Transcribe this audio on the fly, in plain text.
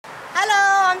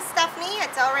Stephanie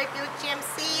at Delray Buick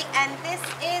GMC, and this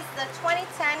is the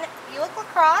 2010 Buick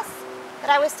Lacrosse that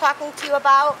I was talking to you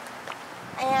about.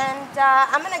 And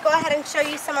I'm going to go ahead and show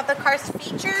you some of the car's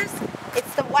features.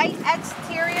 It's the white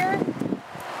exterior.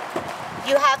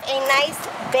 You have a nice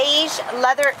beige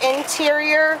leather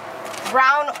interior,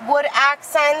 brown wood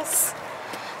accents.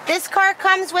 This car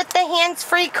comes with the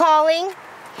hands-free calling,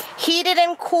 heated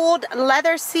and cooled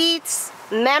leather seats,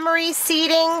 memory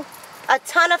seating, a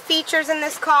ton of features in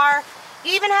this car.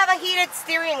 You even have a heated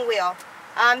steering wheel.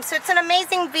 So it's an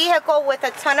amazing vehicle with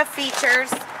a ton of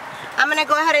features. I'm going to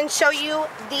go ahead and show you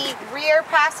the rear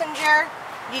passenger.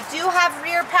 You do have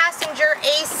rear passenger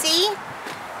AC,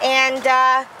 and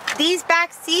these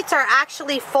back seats are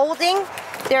actually folding.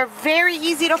 They're very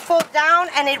easy to fold down,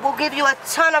 and it will give you a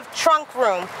ton of trunk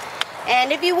room.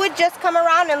 And if you would just come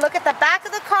around and look at the back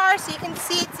of the car so you can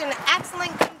see it's in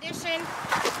excellent condition.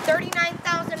 It's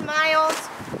 39,000 miles.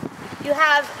 You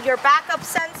have your backup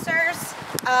sensors.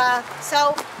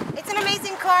 So it's an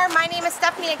amazing car. My name is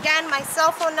Stephanie again. My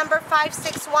cell phone number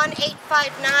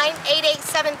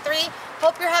 561-859-8873.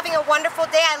 Hope you're having a wonderful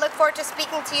day. I look forward to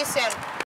speaking to you soon.